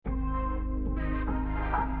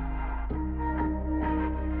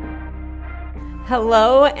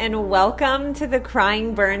Hello and welcome to the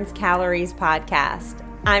Crying Burns Calories podcast.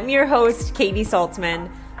 I'm your host, Katie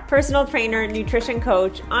Saltzman, personal trainer, nutrition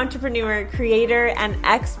coach, entrepreneur, creator, and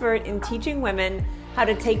expert in teaching women how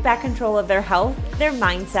to take back control of their health, their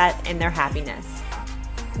mindset, and their happiness.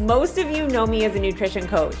 Most of you know me as a nutrition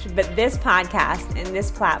coach, but this podcast and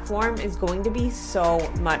this platform is going to be so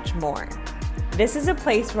much more. This is a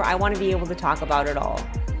place where I want to be able to talk about it all.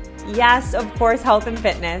 Yes, of course, health and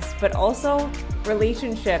fitness, but also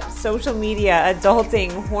relationships, social media,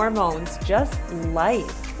 adulting, hormones, just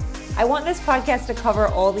life. I want this podcast to cover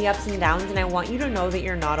all the ups and downs, and I want you to know that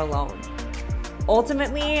you're not alone.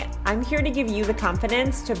 Ultimately, I'm here to give you the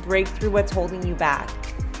confidence to break through what's holding you back,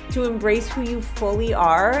 to embrace who you fully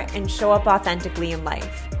are and show up authentically in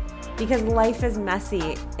life. Because life is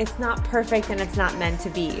messy, it's not perfect, and it's not meant to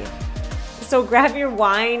be. So grab your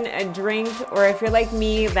wine, a drink, or if you're like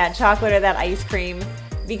me, that chocolate or that ice cream,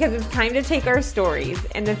 because it's time to take our stories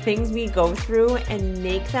and the things we go through and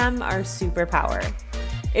make them our superpower.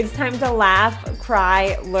 It's time to laugh,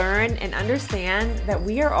 cry, learn, and understand that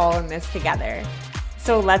we are all in this together.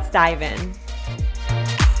 So let's dive in.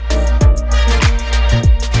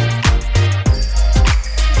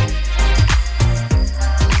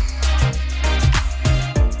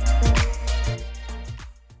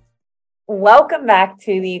 Welcome back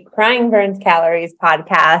to the Crying Burns Calories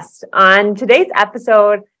podcast. On today's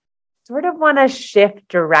episode, sort of want to shift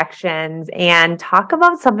directions and talk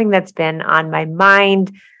about something that's been on my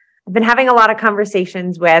mind. I've been having a lot of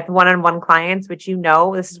conversations with one-on-one clients, which you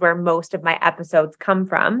know, this is where most of my episodes come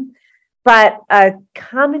from. But a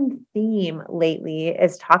common theme lately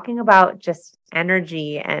is talking about just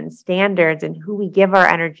energy and standards and who we give our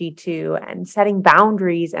energy to and setting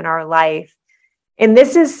boundaries in our life. And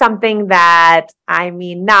this is something that,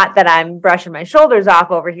 not that I'm brushing my shoulders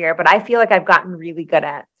off over here, but I feel like I've gotten really good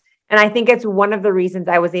at. And I think it's one of the reasons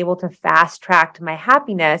I was able to fast track to my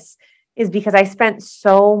happiness is because I spent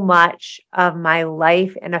so much of my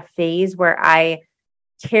life in a phase where I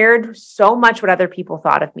cared so much what other people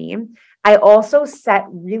thought of me. I also set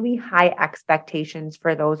really high expectations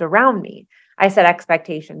for those around me. I set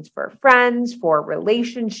expectations for friends, for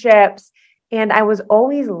relationships, and I was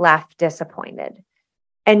always left disappointed.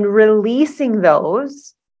 And releasing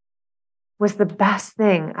those was the best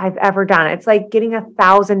thing I've ever done. It's like getting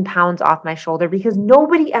 1,000 pounds off my shoulder because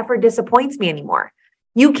nobody ever disappoints me anymore.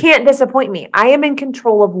 You can't disappoint me. I am in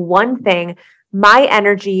control of one thing, my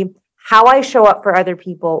energy, how I show up for other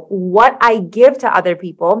people, what I give to other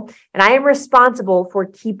people, and I am responsible for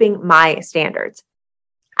keeping my standards.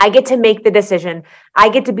 I get to make the decision. I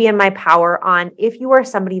get to be in my power on if you are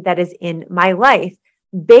somebody that is in my life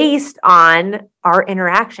based on our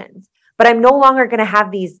interactions. But I'm no longer going to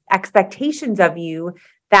have these expectations of you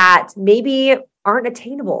that maybe aren't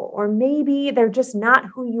attainable, or maybe they're just not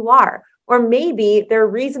who you are, or maybe they're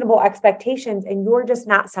reasonable expectations and you're just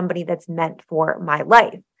not somebody that's meant for my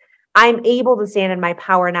life. I'm able to stand in my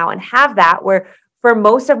power now and have that, where for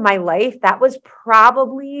most of my life, that was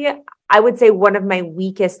probably, I would say, one of my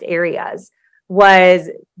weakest areas was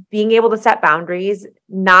being able to set boundaries,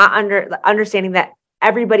 not understanding that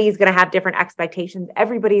everybody's going to have different expectations.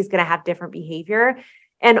 Everybody's going to have different behavior.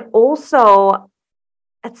 And also,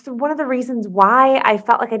 that's one of the reasons why I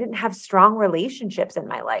felt like I didn't have strong relationships in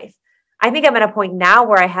my life. I think I'm at a point now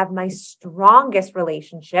where I have my strongest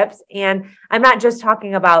relationships. And I'm not just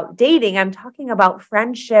talking about dating. I'm talking about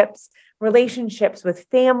friendships, relationships with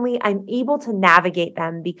family. I'm able to navigate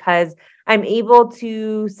them because I'm able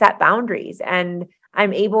to set boundaries and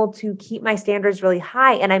I'm able to keep my standards really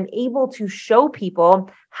high, and I'm able to show people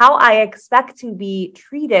how I expect to be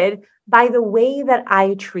treated by the way that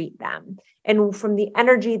I treat them and from the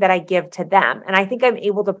energy that I give to them. And I think I'm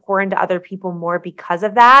able to pour into other people more because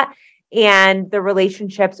of that. And the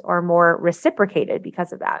relationships are more reciprocated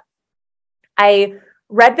because of that. I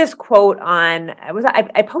read this quote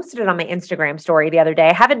I posted it on my Instagram story the other day.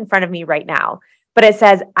 I have it in front of me right now. But it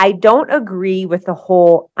says, I don't agree with the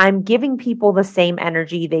whole, I'm giving people the same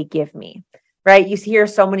energy they give me, right? You hear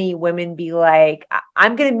so many women be like,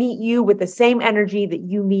 I'm going to meet you with the same energy that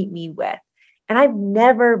you meet me with. And I've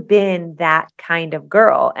never been that kind of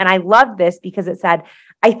girl. And I love this because it said,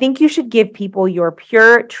 I think you should give people your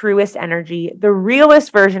pure, truest energy, the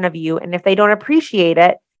realest version of you. And if they don't appreciate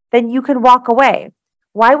it, then you can walk away.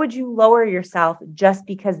 Why would you lower yourself just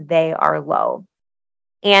because they are low?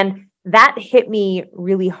 And that hit me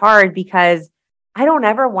really hard because I don't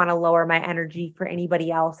ever want to lower my energy for anybody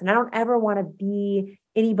else. And I don't ever want to be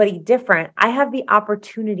anybody different. I have the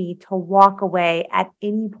opportunity to walk away at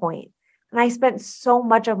any point. And I spent so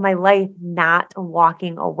much of my life not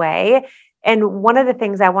walking away And one of the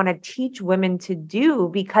things I want to teach women to do,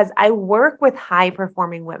 because I work with high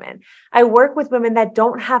performing women, I work with women that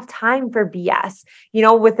don't have time for BS,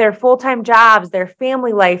 with their full-time jobs, their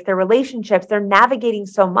family life, their relationships, they're navigating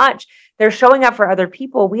so much. They're showing up for other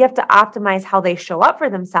people. We have to optimize how they show up for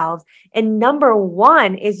themselves. And number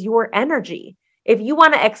one is your energy. If you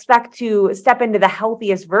want to expect to step into the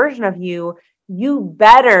healthiest version of you, you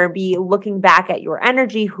better be looking back at your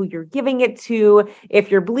energy, who you're giving it to, if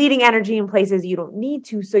you're bleeding energy in places you don't need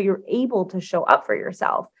to, so you're able to show up for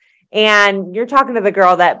yourself. And you're talking to the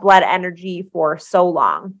girl that bled energy for so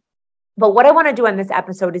long. But what I want to do in this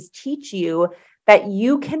episode is teach you that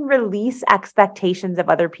you can release expectations of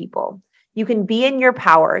other people. You can be in your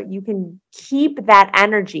power. You can keep that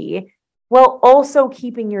energy while also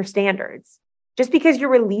keeping your standards. Just because you're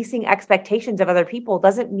releasing expectations of other people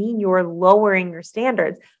doesn't mean you're lowering your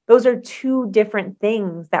standards. Those are two different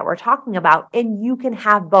things that we're talking about, and you can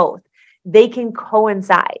have both. They can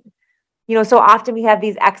coincide. So often we have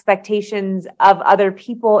these expectations of other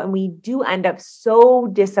people, and we do end up so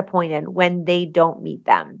disappointed when they don't meet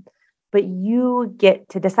them. But you get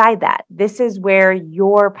to decide that. This is where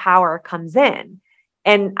your power comes in.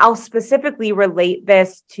 And I'll specifically relate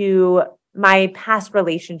this to my past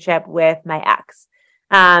relationship with my ex.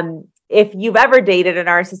 If you've ever dated a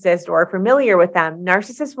narcissist or are familiar with them,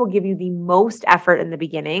 narcissists will give you the most effort in the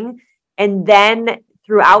beginning. And then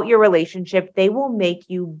throughout your relationship, they will make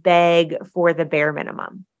you beg for the bare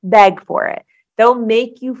minimum, beg for it. They'll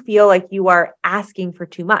make you feel like you are asking for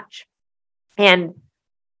too much.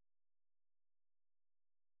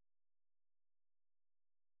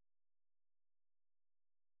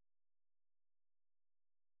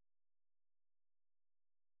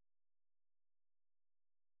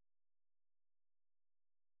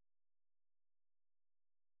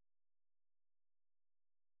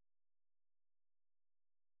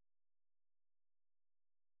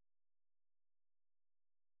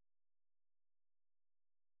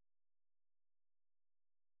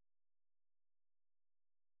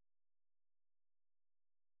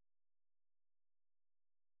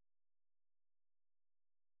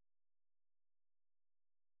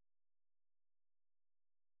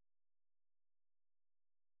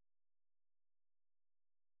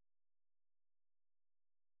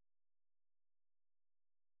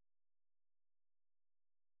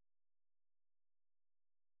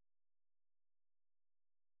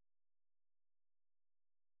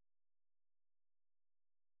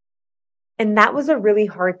 And that was a really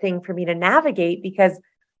hard thing for me to navigate because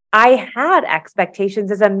I had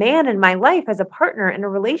expectations as a man in my life, as a partner in a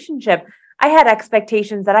relationship. I had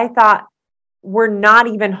expectations that I thought were not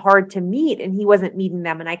even hard to meet, and he wasn't meeting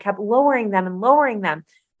them. And I kept lowering them and lowering them.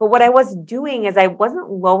 But what I was doing is I wasn't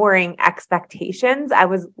lowering expectations. I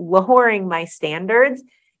was lowering my standards,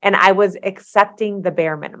 and I was accepting the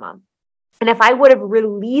bare minimum. And if I would have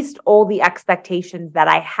released all the expectations that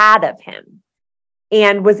I had of him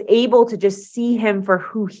and was able to just see him for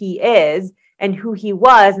who he is and who he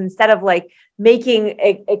was, instead of like making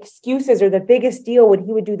excuses or the biggest deal when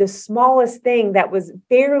he would do the smallest thing that was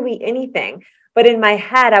barely anything. But in my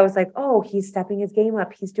head, I was like, oh, he's stepping his game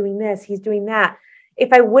up. He's doing this. He's doing that.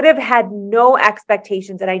 If I would have had no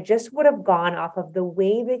expectations and I just would have gone off of the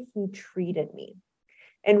way that he treated me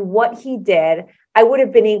and what he did, I would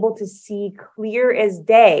have been able to see clear as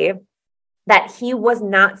day that he was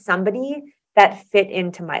not somebody that fit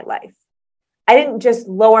into my life. I didn't just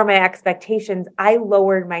lower my expectations. I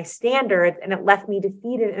lowered my standards, and it left me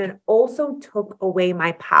defeated. And it also took away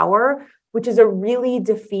my power, which is a really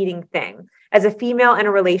defeating thing. As a female in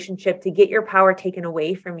a relationship, to get your power taken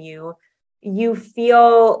away from you, you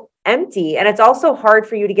feel empty. And it's also hard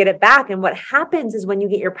for you to get it back. And what happens is when you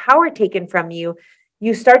get your power taken from you,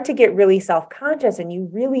 you start to get really self-conscious, and you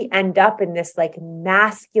really end up in this like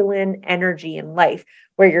masculine energy in life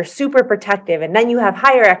where you're super protective, and then you have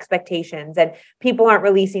higher expectations and people aren't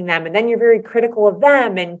releasing them. And then you're very critical of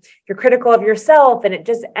them and you're critical of yourself. And it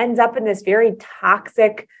just ends up in this very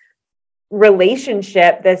toxic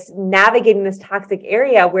relationship, this navigating this toxic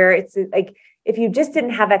area where it's like, if you just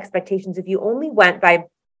didn't have expectations, if you only went by,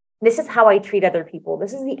 this is how I treat other people,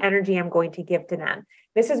 this is the energy I'm going to give to them,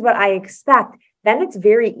 this is what I expect, then it's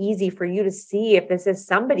very easy for you to see if this is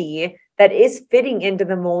somebody that is fitting into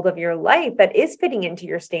the mold of your life, that is fitting into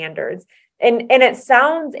your standards. And it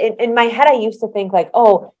sounds, in my head, I used to think like,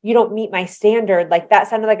 oh, you don't meet my standard. Like that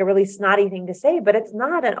sounded like a really snotty thing to say, but it's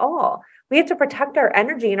not at all. We have to protect our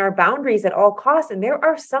energy and our boundaries at all costs. And there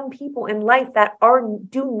are some people in life that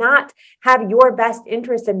do not have your best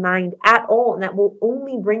interest in mind at all, and that will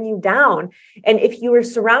only bring you down. And if you are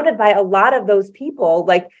surrounded by a lot of those people,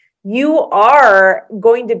 like You are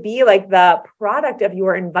going to be like the product of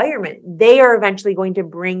your environment. They are eventually going to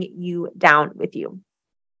bring you down with you.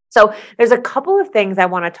 So there's a couple of things I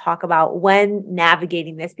want to talk about when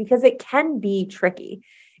navigating this because it can be tricky.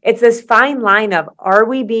 It's this fine line of, are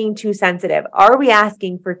we being too sensitive? Are we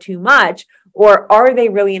asking for too much? Or are they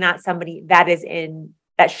really not somebody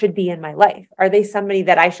that should be in my life? Are they somebody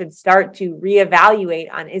that I should start to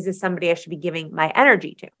reevaluate on? Is this somebody I should be giving my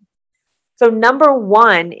energy to? So number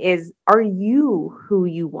one is, are you who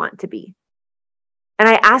you want to be? And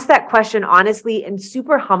I asked that question honestly and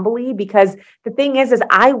super humbly because the thing is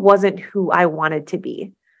I wasn't who I wanted to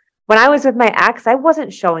be. When I was with my ex, I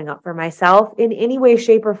wasn't showing up for myself in any way,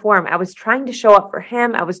 shape, or form. I was trying to show up for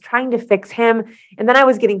him. I was trying to fix him. And then I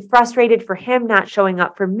was getting frustrated for him not showing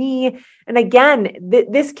up for me. And again,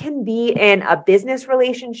 this can be in a business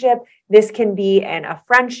relationship. This can be in a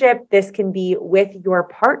friendship. This can be with your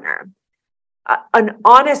partner. An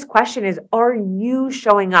honest question is, are you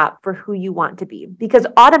showing up for who you want to be? Because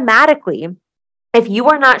automatically, if you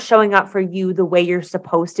are not showing up for you the way you're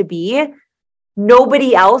supposed to be,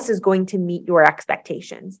 nobody else is going to meet your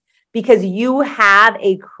expectations because you have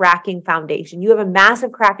a cracking foundation. You have a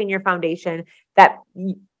massive crack in your foundation that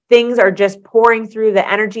things are just pouring through. The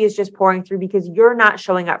energy is just pouring through because you're not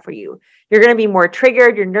showing up for you. You're going to be more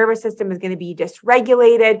triggered. Your nervous system is going to be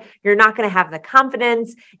dysregulated. You're not going to have the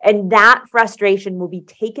confidence, and that frustration will be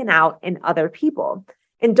taken out in other people.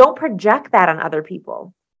 And don't project that on other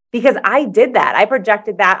people because I did that. I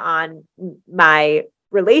projected that on my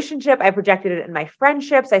relationship. I projected it in my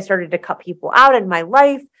friendships. I started to cut people out in my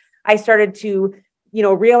life. I started to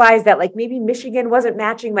realize that like maybe Michigan wasn't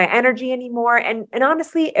matching my energy anymore. And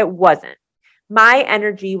honestly, it wasn't. My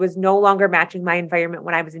energy was no longer matching my environment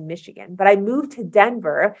when I was in Michigan, but I moved to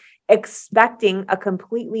Denver expecting a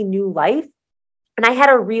completely new life. And I had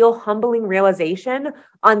a real humbling realization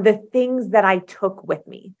on the things that I took with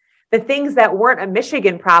me. The things that weren't a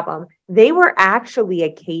Michigan problem, they were actually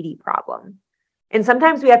a Katie problem. And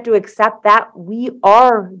sometimes we have to accept that we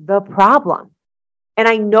are the problem. And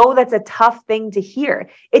I know that's a tough thing to hear.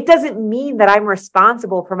 It doesn't mean that I'm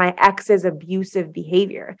responsible for my ex's abusive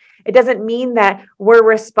behavior. It doesn't mean that we're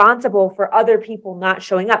responsible for other people not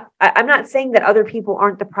showing up. I'm not saying that other people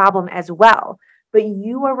aren't the problem as well, but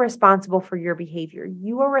you are responsible for your behavior.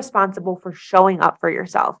 You are responsible for showing up for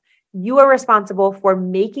yourself. You are responsible for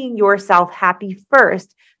making yourself happy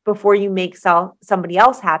first before you make somebody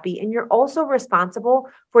else happy. And you're also responsible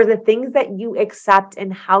for the things that you accept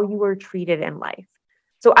and how you are treated in life.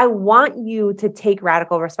 So I want you to take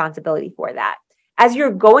radical responsibility for that. As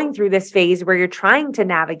you're going through this phase where you're trying to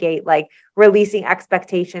navigate like releasing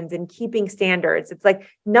expectations and keeping standards, it's like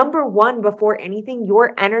number one, before anything,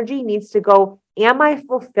 your energy needs to go, am I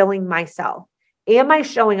fulfilling myself? Am I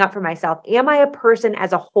showing up for myself? Am I a person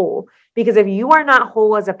as a whole? Because if you are not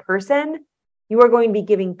whole as a person, you are going to be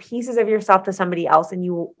giving pieces of yourself to somebody else and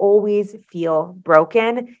you will always feel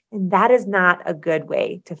broken. And that is not a good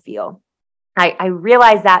way to feel. I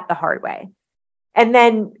realized that the hard way. And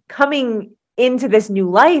then coming into this new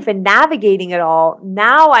life and navigating it all,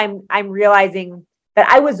 now I'm realizing that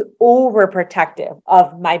I was overprotective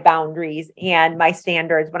of my boundaries and my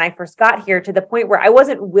standards when I first got here, to the point where I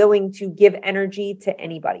wasn't willing to give energy to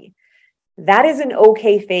anybody. That is an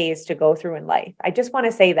okay phase to go through in life. I just want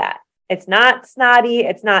to say that. It's not snotty.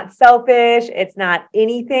 It's not selfish. It's not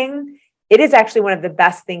anything. It is actually one of the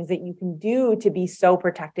best things that you can do to be so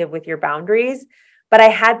protective with your boundaries. But I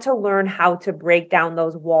had to learn how to break down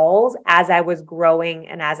those walls as I was growing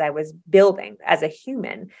and as I was building as a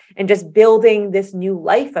human and just building this new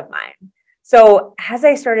life of mine. So as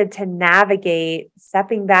I started to navigate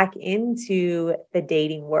stepping back into the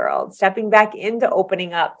dating world, stepping back into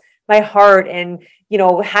opening up my heart and,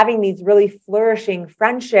 having these really flourishing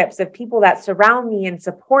friendships of people that surround me and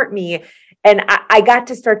support me, and I got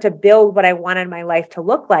to start to build what I wanted my life to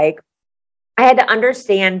look like, I had to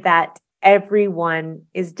understand that everyone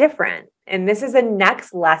is different. And this is a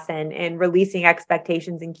next lesson in releasing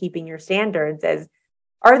expectations and keeping your standards is,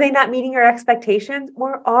 are they not meeting your expectations,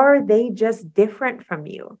 or are they just different from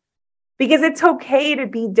you? Because it's okay to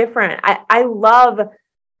be different. I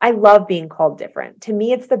love being called different. To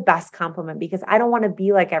me, it's the best compliment because I don't want to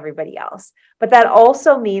be like everybody else. But that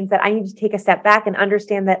also means that I need to take a step back and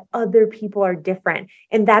understand that other people are different.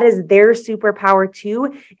 And that is their superpower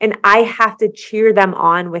too. And I have to cheer them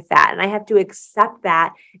on with that. And I have to accept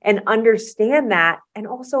that and understand that and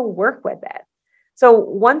also work with it. So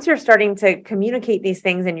once you're starting to communicate these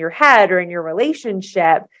things in your head or in your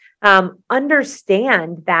relationship,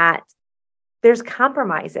 understand that there's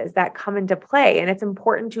compromises that come into play, and it's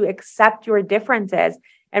important to accept your differences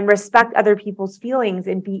and respect other people's feelings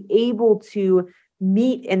and be able to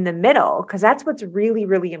meet in the middle, because that's what's really,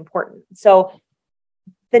 really important. So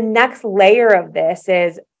the next layer of this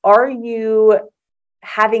is, are you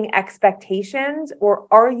having expectations, or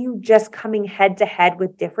are you just coming head to head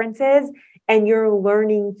with differences and you're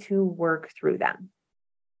learning to work through them?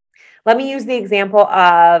 Let me use the example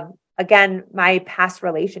of, again, my past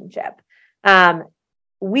relationship.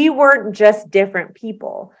 We weren't just different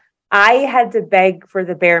people. I had to beg for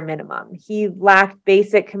the bare minimum. He lacked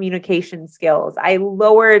basic communication skills. I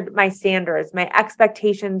lowered my standards. My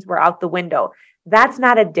expectations were out the window. That's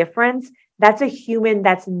not a difference. That's a human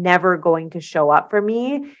that's never going to show up for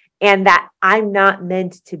me and that I'm not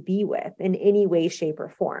meant to be with in any way, shape, or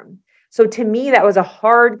form. So to me, that was a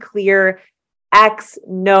hard, clear X,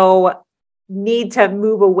 no, need to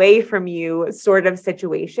move away from you sort of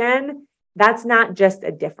situation. That's not just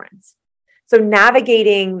a difference. So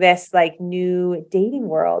navigating this like new dating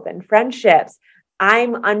world and friendships,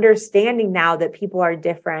 I'm understanding now that people are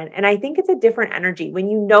different. And I think it's a different energy. When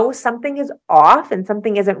you know something is off and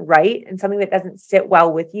something isn't right and something that doesn't sit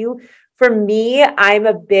well with you. For me, I'm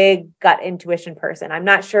a big gut intuition person. I'm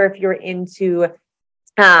not sure if you're into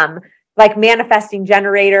like manifesting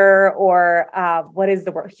generator or what is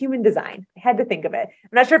the word? Human design. I had to think of it. I'm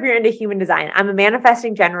not sure if you're into human design. I'm a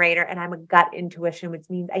manifesting generator and I'm a gut intuition, which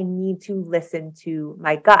means I need to listen to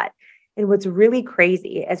my gut. And what's really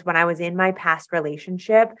crazy is when I was in my past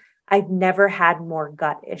relationship, I've never had more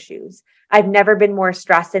gut issues. I've never been more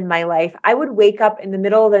stressed in my life. I would wake up in the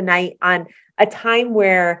middle of the night on a time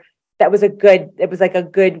where it was like a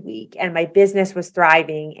good week and my business was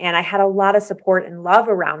thriving and I had a lot of support and love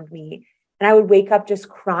around me. And I would wake up just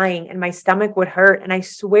crying and my stomach would hurt. And I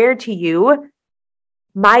swear to you,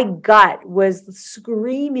 my gut was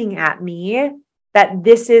screaming at me that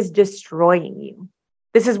this is destroying you.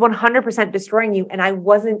 This is 100% destroying you. And I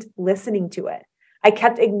wasn't listening to it. I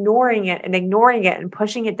kept ignoring it and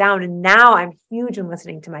pushing it down. And now I'm huge in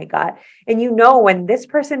listening to my gut. And you know, when this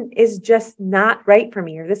person is just not right for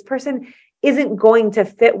me, or this person isn't going to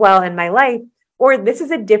fit well in my life, or this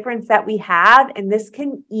is a difference that we have, and this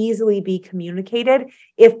can easily be communicated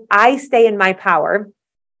if I stay in my power,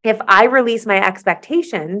 if I release my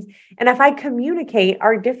expectations, and if I communicate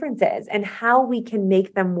our differences and how we can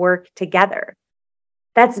make them work together.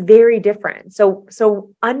 That's very different.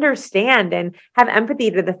 So understand and have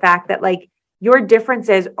empathy to the fact that like your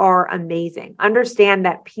differences are amazing. Understand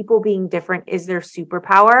that people being different is their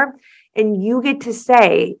superpower. And you get to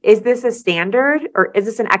say, is this a standard or is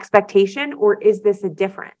this an expectation or is this a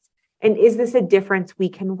difference? And is this a difference we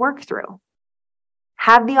can work through?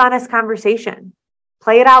 Have the honest conversation.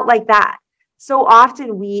 Play it out like that. So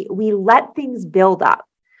often we let things build up.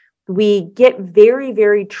 We get very,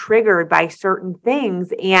 very triggered by certain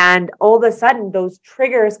things. And all of a sudden, those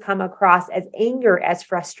triggers come across as anger, as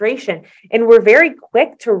frustration. And we're very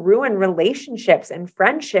quick to ruin relationships and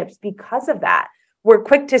friendships because of that. We're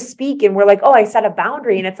quick to speak and we're like, oh, I set a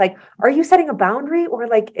boundary. And it's like, are you setting a boundary? Or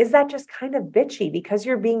like, is that just kind of bitchy because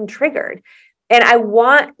you're being triggered? And I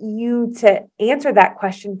want you to answer that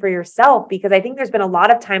question for yourself, because I think there's been a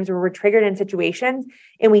lot of times where we're triggered in situations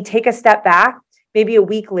and we take a step back maybe a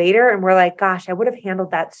week later and we're like, gosh, I would have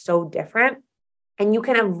handled that so different. And you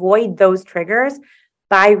can avoid those triggers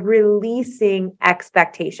by releasing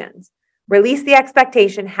expectations. Release the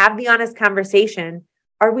expectation, have the honest conversation.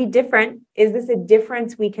 Are we different? Is this a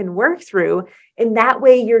difference we can work through? And that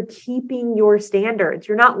way you're keeping your standards.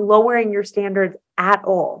 You're not lowering your standards at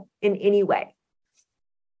all in any way.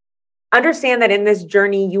 Understand that in this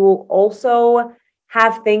journey, you will also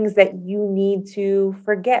have things that you need to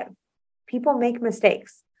forgive. People make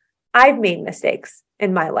mistakes. I've made mistakes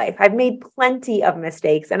in my life. I've made plenty of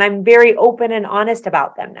mistakes, and I'm very open and honest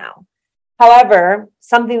about them now. However,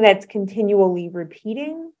 something that's continually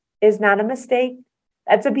repeating is not a mistake.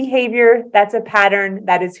 That's a behavior. That's a pattern.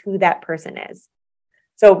 That is who that person is.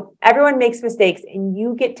 So everyone makes mistakes, and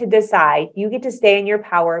you get to decide, you get to stay in your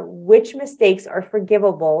power, which mistakes are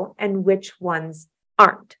forgivable and which ones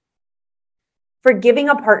aren't. Forgiving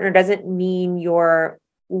a partner doesn't mean you're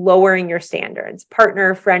lowering your standards,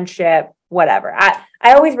 partner, friendship, whatever.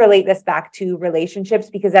 I always relate this back to relationships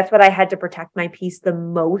because that's what I had to protect my peace the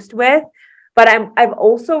most with. But I've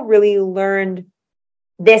also really learned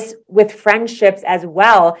this with friendships as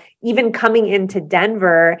well, even coming into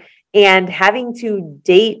Denver and having to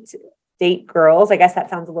date date girls. I guess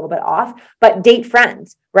that sounds a little bit off, but date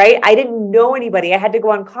friends, right? I didn't know anybody. I had to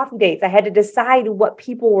go on coffee dates. I had to decide what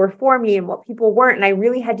people were for me and what people weren't. And I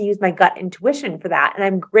really had to use my gut intuition for that. And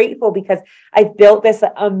I'm grateful because I've built this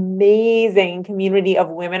amazing community of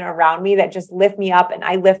women around me that just lift me up and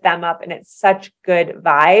I lift them up. And it's such good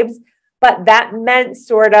vibes. But that meant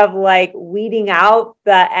sort of like weeding out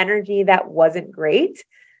the energy that wasn't great.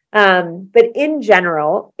 But in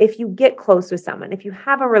general, if you get close with someone, if you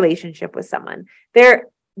have a relationship with someone, there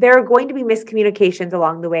are going to be miscommunications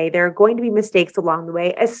along the way. There are going to be mistakes along the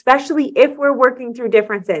way, especially if we're working through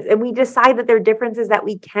differences and we decide that there are differences that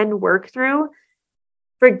we can work through.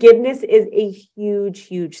 Forgiveness is a huge,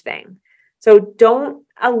 huge thing. So don't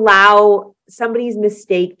allow somebody's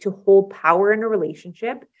mistake to hold power in a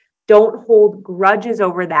relationship. Don't hold grudges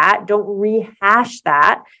over that. Don't rehash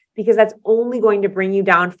that, because that's only going to bring you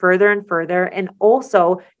down further and further. And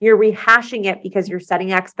also you're rehashing it because you're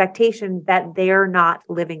setting expectations that they're not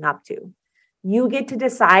living up to. You get to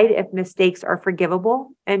decide if mistakes are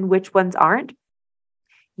forgivable and which ones aren't.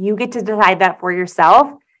 You get to decide that for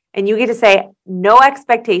yourself. And you get to say, no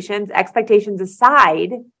expectations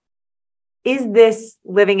aside, is this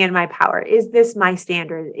living in my power? Is this my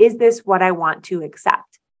standard? Is this what I want to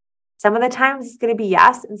accept? Some of the times it's going to be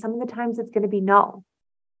yes, and some of the times it's going to be no.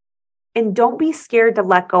 And don't be scared to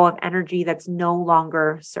let go of energy that's no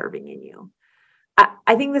longer serving in you.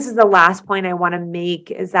 I think this is the last point I want to make,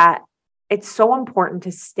 is that it's so important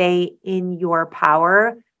to stay in your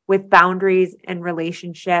power with boundaries and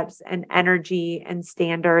relationships and energy and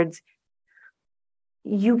standards.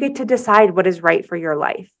 You get to decide what is right for your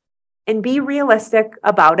life and be realistic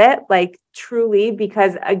about it, like truly,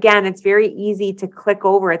 because again, it's very easy to click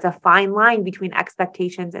over. It's a fine line between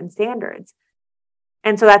expectations and standards.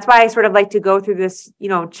 And so that's why I sort of like to go through this,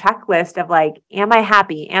 checklist of like, am I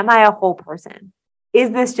happy? Am I a whole person? Is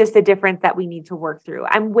this just a difference that we need to work through?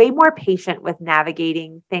 I'm way more patient with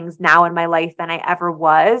navigating things now in my life than I ever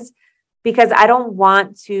was, because I don't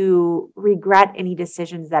want to regret any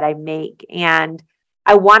decisions that I make. And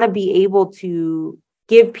I want to be able to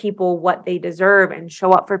give people what they deserve and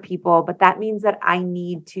show up for people. But that means that I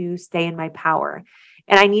need to stay in my power.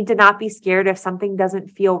 And I need to not be scared if something doesn't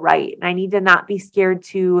feel right. And I need to not be scared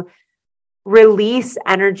to release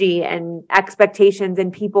energy and expectations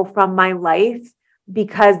and people from my life,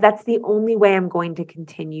 because that's the only way I'm going to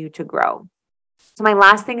continue to grow. So my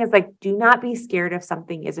last thing is like, do not be scared if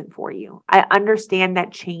something isn't for you. I understand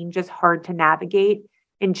that change is hard to navigate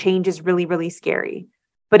and change is really, really scary.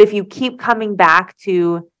 But if you keep coming back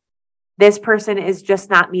to, this person is just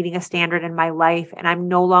not meeting a standard in my life, and I'm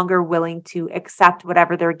no longer willing to accept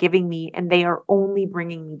whatever they're giving me, and they are only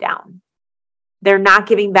bringing me down. They're not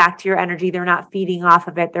giving back to your energy. They're not feeding off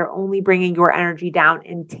of it. They're only bringing your energy down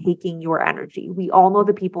and taking your energy. We all know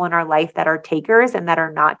the people in our life that are takers and that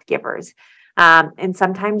are not givers. And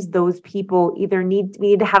sometimes those people either need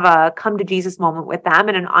to have a come to Jesus moment with them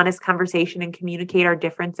and an honest conversation and communicate our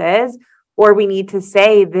differences, or we need to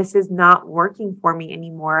say, this is not working for me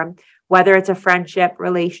anymore, whether it's a friendship,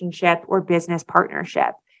 relationship, or business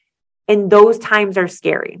partnership. And those times are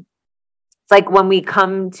scary. It's like when we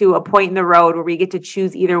come to a point in the road where we get to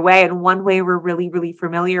choose either way, and one way we're really, really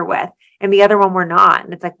familiar with, and the other one we're not.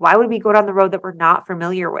 And it's like, why would we go down the road that we're not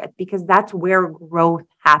familiar with? Because that's where growth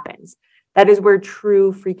happens. That is where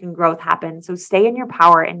true freaking growth happens. So stay in your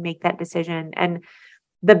power and make that decision. And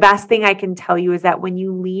the best thing I can tell you is that when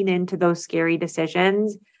you lean into those scary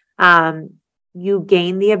decisions, you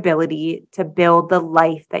gain the ability to build the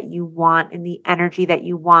life that you want and the energy that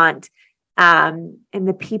you want, and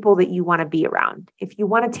the people that you want to be around. If you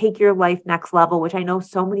want to take your life next level, which I know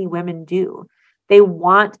so many women do, they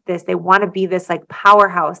want this. They want to be this like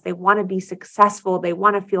powerhouse. They want to be successful. They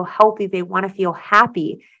want to feel healthy. They want to feel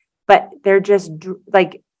happy, but they're just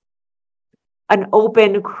like an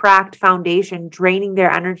open, cracked foundation, draining their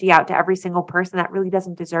energy out to every single person that really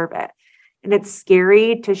doesn't deserve it. And it's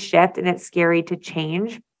scary to shift and it's scary to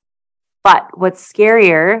change. But what's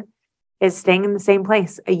scarier is staying in the same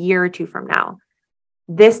place a year or two from now.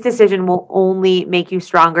 This decision will only make you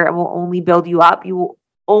stronger and will only build you up. You will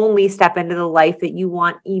only step into the life that you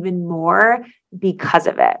want even more because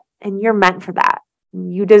of it. And you're meant for that.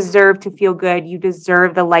 You deserve to feel good. You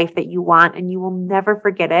deserve the life that you want, and you will never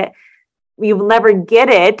forget it. You will never get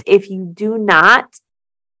it if you do not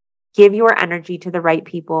give your energy to the right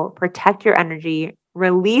people, protect your energy,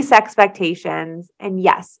 release expectations, and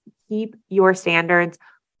yes, keep your standards.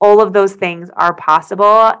 All of those things are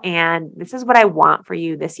possible. And this is what I want for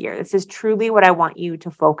you this year. This is truly what I want you to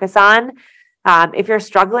focus on. If you're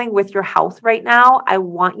struggling with your health right now, I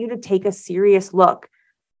want you to take a serious look.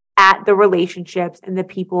 at the relationships and the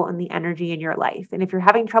people and the energy in your life. And if you're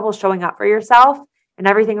having trouble showing up for yourself and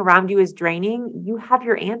everything around you is draining, you have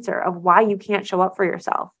your answer of why you can't show up for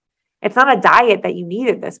yourself. It's not a diet that you need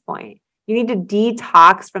at this point. You need to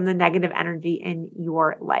detox from the negative energy in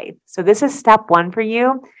your life. So this is step one for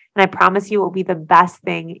you. And I promise you it will be the best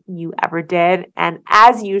thing you ever did. And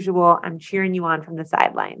as usual, I'm cheering you on from the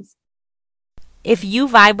sidelines. If you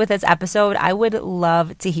vibe with this episode, I would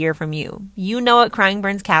love to hear from you. You know at Crying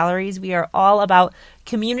Burns Calories, we are all about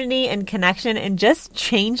community and connection and just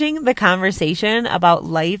changing the conversation about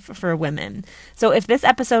life for women. So if this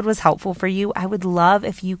episode was helpful for you, I would love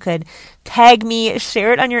if you could tag me,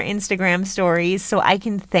 share it on your Instagram stories so I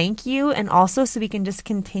can thank you and also so we can just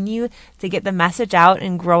continue to get the message out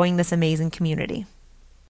and growing this amazing community.